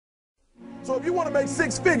So if you want to make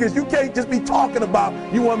six figures, you can't just be talking about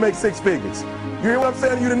you want to make six figures. You hear what I'm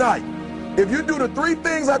saying to you tonight? If you do the three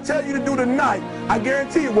things I tell you to do tonight, I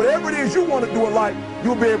guarantee you, whatever it is you want to do in life,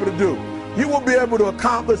 you'll be able to do. You will be able to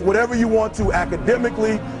accomplish whatever you want to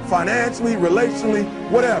academically, financially, relationally,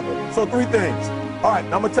 whatever. So three things. All right,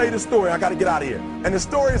 I'm going to tell you the story. I got to get out of here. And the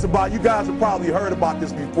story is about, you guys have probably heard about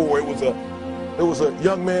this before. It was a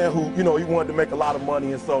young man who, he wanted to make a lot of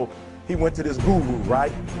money, and so he went to this guru,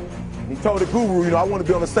 right? He told the guru, I want to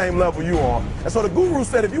be on the same level you are. And so the guru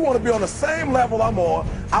said, if you want to be on the same level I'm on,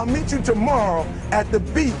 I'll meet you tomorrow at the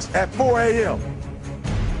beach at 4 a.m.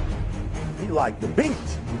 He liked the beach.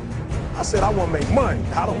 I said, I want to make money.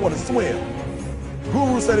 I don't want to swim.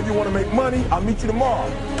 Guru said, if you want to make money, I'll meet you tomorrow,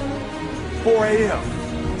 4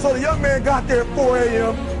 a.m. So the young man got there at 4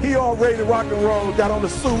 a.m. He all ready to rock and roll, got on the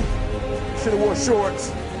suit, should have wore shorts.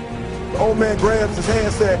 The old man grabs his hand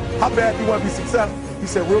and said, how bad do you want to be successful? He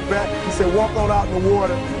said, real bad. He said, walk on out in the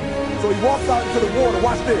water. So he walks out into the water.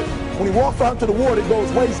 Watch this. When he walks out into the water, it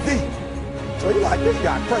goes waist deep. So he's like, this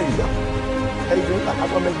guy crazy. Hey, dude, I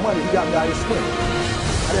want to make money. He got me out here swimming.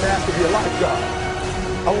 I didn't ask to be a lifeguard.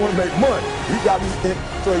 I want to make money. He got me in.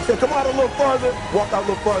 So he said, come out a little further. Walked out a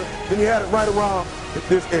little further. Then he had it right around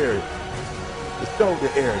this area, the shoulder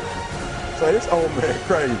area. So this old man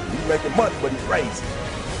crazy. He's making money, but he's crazy.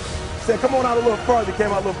 He said, come on out a little further. Came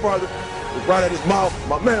out a little further. Was right at his mouth.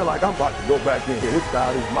 My man like, I'm about to go back in here. This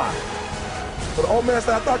guy is mine. So the old man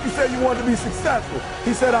said, I thought you said you wanted to be successful.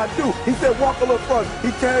 He said, I do. He said, walk a little further.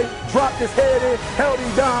 He came, dropped his head in, held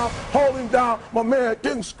him down, hold him down. My man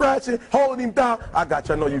getting scratching, holding him down. I got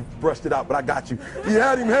you. I know you brushed it out, but I got you. He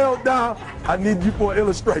had him held down. I need you for an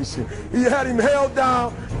illustration. He had him held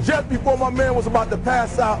down. Just before my man was about to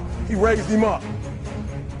pass out, he raised him up.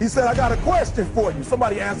 He said, I got a question for you.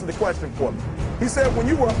 Somebody answered the question for me. He said, when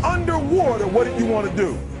you were underwater, what did you want to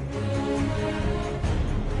do?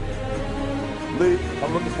 Lee,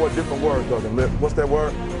 I'm looking for a different word though than lip. What's that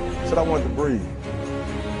word? He said, I wanted to breathe.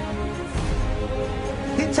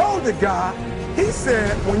 He told the guy, he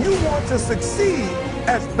said, when you want to succeed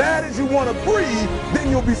as bad as you want to breathe, then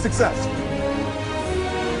you'll be successful.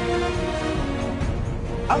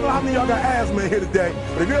 I don't know how many of y'all got asthma here today,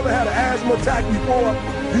 but if you ever had an asthma attack before,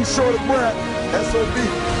 you short of breath, SOB,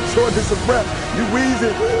 shortness of breath, you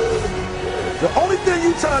wheezing. The only thing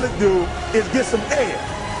you trying to do is get some air.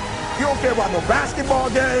 You don't care about no basketball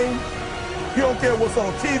game. You don't care what's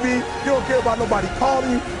on TV. You don't care about nobody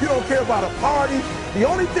calling you. You don't care about a party. The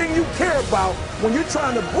only thing you care about when you're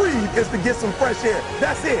trying to breathe is to get some fresh air.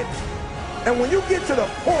 That's it. And when you get to the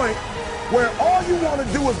point where all you want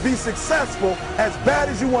to do is be successful as bad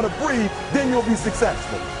as you want to breathe, then you'll be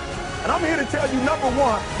successful. And I'm here to tell you, number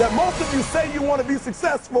one, that most of you say you want to be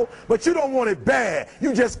successful, but you don't want it bad.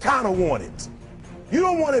 You just kind of want it. You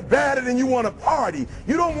don't want it badder than you want to party.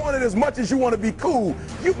 You don't want it as much as you want to be cool.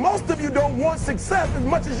 Most of you don't want success as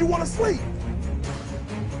much as you want to sleep.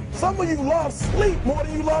 Some of you love sleep more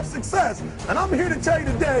than you love success. And I'm here to tell you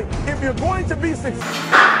today, if you're going to be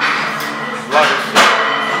successful,